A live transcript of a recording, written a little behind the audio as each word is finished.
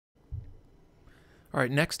All right,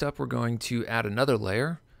 next up we're going to add another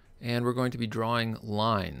layer, and we're going to be drawing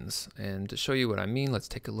lines. And to show you what I mean, let's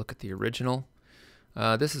take a look at the original.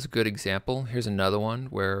 This is a good example. Here's another one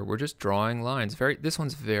where we're just drawing lines. This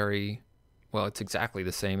one's very, well, it's exactly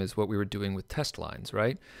the same as what we were doing with TestLines,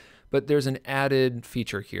 right? But there's an added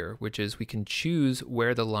feature here, which is we can choose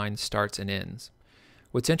where the line starts and ends.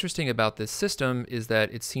 What's interesting about this system is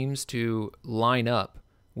that it seems to line up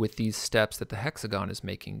with these steps that the hexagon is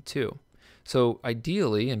making too. So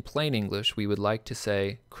ideally, in plain English, we would like to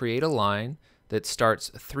say, create a line that starts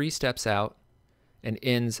 3 steps out and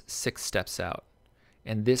ends 6 steps out.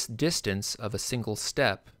 And this distance of a single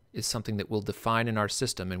step is something that we'll define in our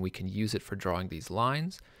system, and we can use it for drawing these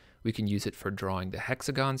lines. We can use it for drawing the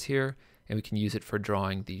hexagons here, and we can use it for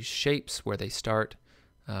drawing these shapes where they start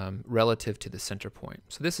relative to the center point.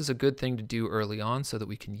 So this is a good thing to do early on so that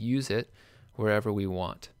we can use it wherever we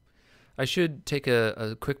want. I should take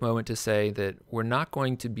a quick moment to say that we're not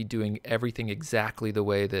going to be doing everything exactly the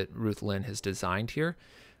way that Ruth Lynn has designed here,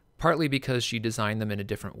 partly because she designed them in a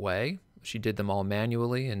different way. She did them all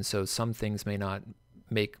manually, and so some things may not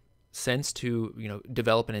make sense to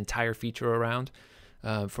develop an entire feature around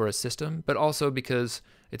for a system, but also because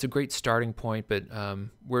it's a great starting point, but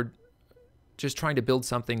we're just trying to build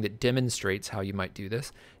something that demonstrates how you might do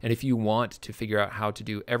this. And if you want to figure out how to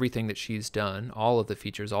do everything that she's done, all of the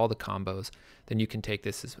features, all the combos, then you can take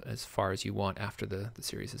this as far as you want after the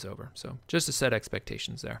series is over. So just to set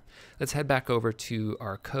expectations there. Let's head back over to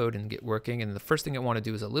our code and get working. And the first thing I want to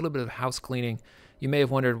do is a little bit of house cleaning. You may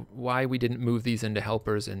have wondered why we didn't move these into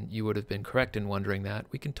helpers, and you would have been correct in wondering that.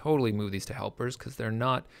 We can totally move these to helpers because they're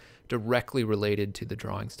not directly related to the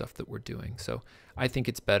drawing stuff that we're doing. So I think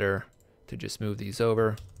it's better to just move these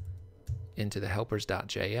over into the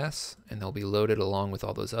helpers.js, and they'll be loaded along with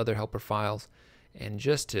all those other helper files. And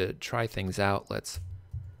just to try things out, let's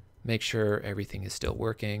make sure everything is still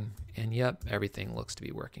working. And yep, everything looks to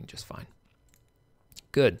be working just fine.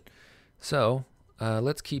 Good. So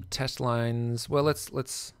let's keep TestLines. Well,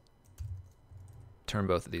 let's turn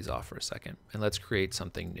both of these off for a second, and let's create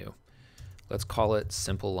something new. Let's call it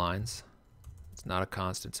SimpleLines. It's not a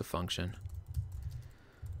constant, it's a function.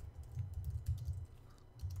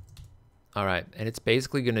 All right, and it's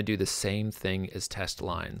basically going to do the same thing as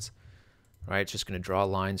TestLines, right? It's just going to draw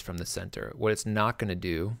lines from the center. What it's not going to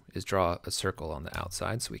do is draw a circle on the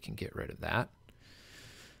outside, so we can get rid of that.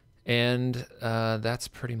 And that's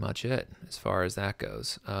pretty much it as far as that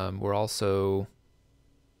goes. We're also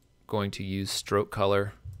going to use stroke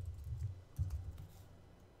color.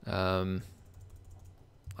 I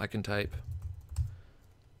can type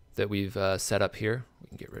that we've set up here. We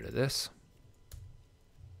can get rid of this.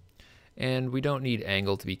 And we don't need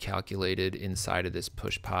angle to be calculated inside of this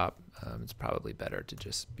push pop. It's probably better to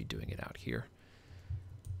just be doing it out here.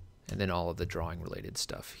 And then all of the drawing related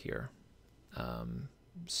stuff here.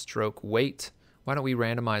 Stroke weight, why don't we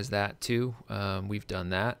randomize that too? We've done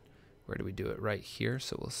that. Where do we do it? Right here.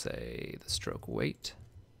 So we'll say the stroke weight.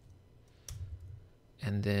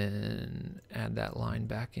 And then add that line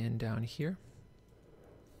back in down here.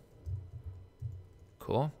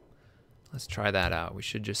 Cool. Let's try that out. We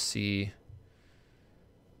should just see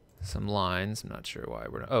some lines. I'm not sure why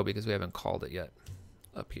we're not. Oh, because we haven't called it yet.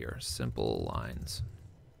 Up here, SimpleLines.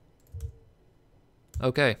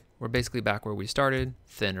 Okay, we're basically back where we started,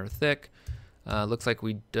 thin or thick. Looks like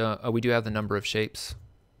we do have the number of shapes,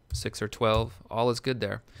 6 or 12. All is good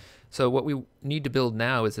there. So what we need to build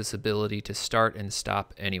now is this ability to start and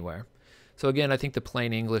stop anywhere. So again, I think the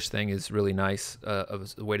plain English thing is really nice, a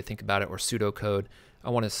way to think about it, or pseudocode. I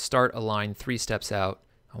want to start a line 3 steps out.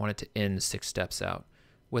 I want it to end 6 steps out.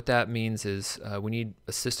 What that means is we need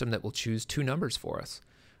a system that will choose 2 numbers for us,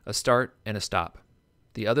 a start and a stop.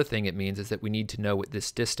 The other thing it means is that we need to know what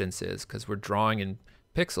this distance is, because we're drawing in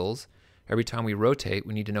pixels. Every time we rotate,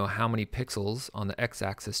 we need to know how many pixels on the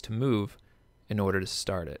x-axis to move in order to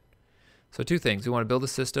start it. So 2 things. We want to build a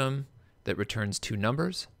system that returns 2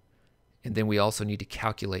 numbers, and then we also need to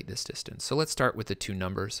calculate this distance. So let's start with the 2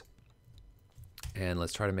 numbers. And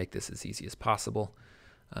let's try to make this as easy as possible.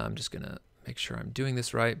 I'm just going to make sure I'm doing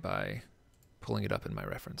this right by pulling it up in my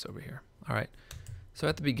reference over here. All right. So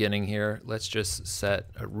at the beginning here, let's just set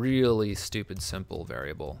a really stupid simple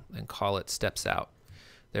variable and call it steps out.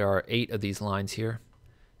 There are 8 of these lines here.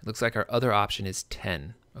 It looks like our other option is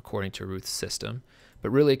 10 according to Ruth's system, but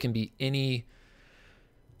really it can be any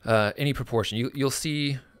proportion. You'll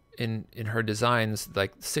see in her designs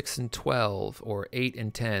like 6 and 12 or 8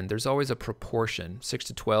 and 10. There's always a proportion. 6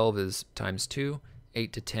 to 12 is times 2.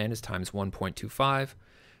 8 to 10 is times 1.25.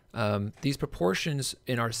 These proportions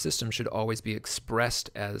in our system should always be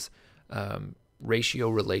expressed as ratio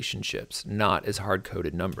relationships, not as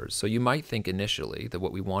hard-coded numbers. So you might think initially that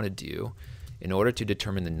what we want to do in order to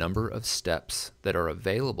determine the number of steps that are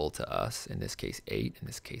available to us, in this case 8, in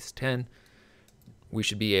this case 10, we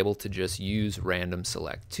should be able to just use random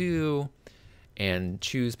select 2 and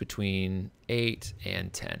choose between 8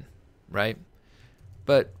 and 10, right?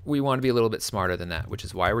 But we want to be a little bit smarter than that, which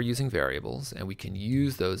is why we're using variables, and we can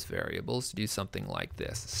use those variables to do something like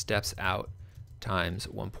this: steps out times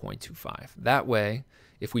 1.25. That way,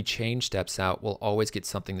 if we change steps out, we'll always get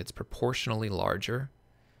something that's proportionally larger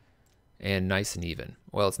and nice and even.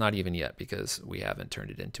 Well, it's not even yet because we haven't turned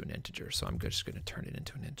it into an integer, so I'm just going to turn it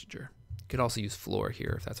into an integer. You could also use floor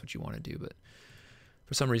here if that's what you want to do, but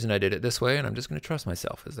for some reason I did it this way, and I'm just going to trust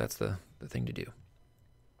myself, as that's the thing to do.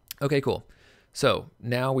 Okay, cool. So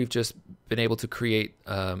now we've just been able to create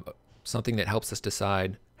something that helps us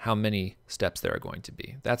decide how many steps there are going to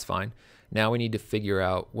be. That's fine. Now we need to figure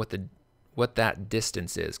out what that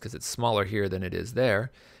distance is, because it's smaller here than it is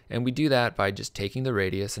there. And we do that by just taking the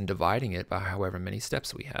radius and dividing it by however many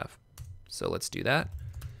steps we have. So let's do that.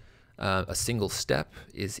 A single step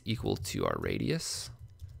is equal to our radius,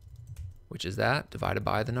 which is that divided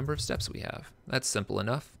by the number of steps we have. That's simple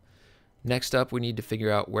enough. Next up, we need to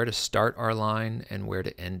figure out where to start our line and where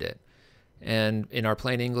to end it. And in our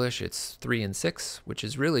plain English, it's 3 and 6, which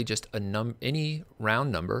is really just any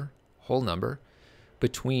round number, whole number,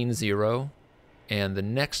 between 0 and the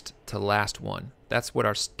next to last one. That's what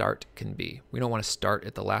our start can be. We don't want to start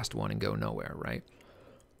at the last one and go nowhere, right?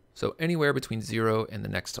 So anywhere between 0 and the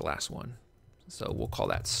next to last one. So we'll call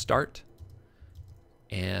that start.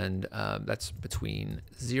 And that's between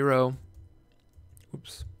 0,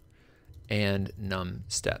 and num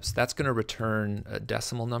steps. That's going to return a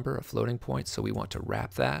decimal number, a floating point, so we want to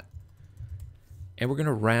wrap that. And we're going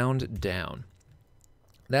to round down.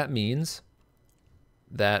 That means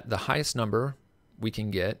that the highest number we can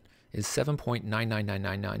get is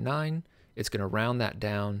 7.999999. It's going to round that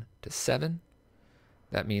down to 7.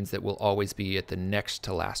 That means that we'll always be at the next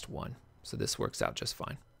to last one. So this works out just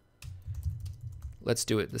fine. Let's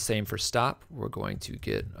do it the same for stop. We're going to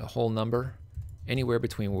get a whole number anywhere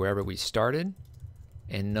between wherever we started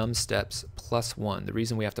and num steps plus 1. The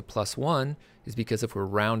reason we have to plus 1 is because if we're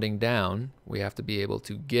rounding down, we have to be able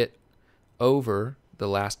to get over the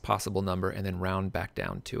last possible number and then round back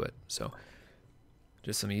down to it. So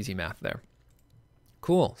just some easy math there.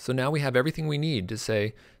 Cool. So now we have everything we need to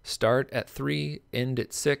say start at 3, end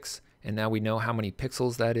at 6, and now we know how many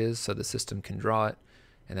pixels that is, so the system can draw it,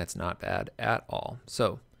 and that's not bad at all.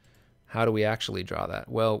 So how do we actually draw that?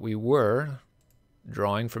 Well, we were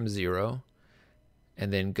drawing from 0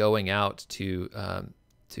 and then going out to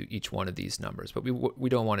each one of these numbers, but we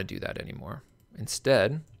don't want to do that anymore.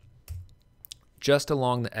 Instead, just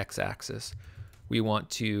along the x-axis, we want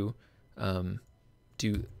to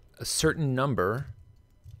do a certain number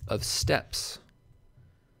of steps,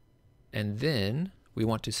 and then we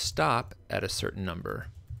want to stop at a certain number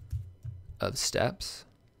of steps,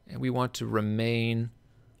 and we want to remain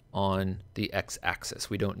on the x-axis.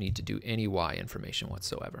 We don't need to do any y information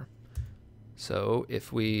whatsoever. So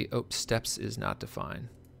if we, steps is not defined.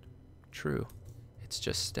 True, it's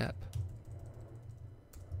just step.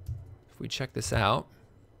 If we check this out,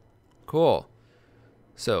 cool.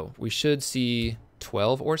 So we should see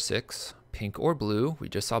 12 or 6, pink or blue. We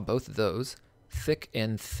just saw both of those. Thick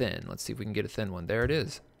and thin. Let's see if we can get a thin one. There it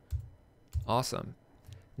is. Awesome.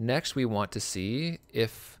 Next, we want to see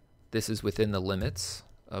if this is within the limits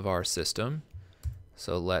of our system.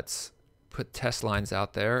 So let's put test lines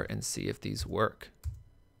out there and see if these work.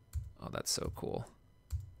 Oh, that's so cool.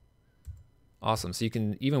 Awesome. So you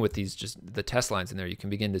can, even with these, just the test lines in there, you can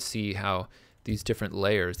begin to see how these different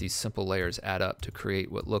layers, these simple layers, add up to create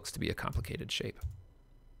what looks to be a complicated shape.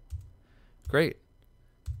 Great.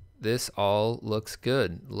 This all looks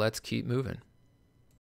good. Let's keep moving.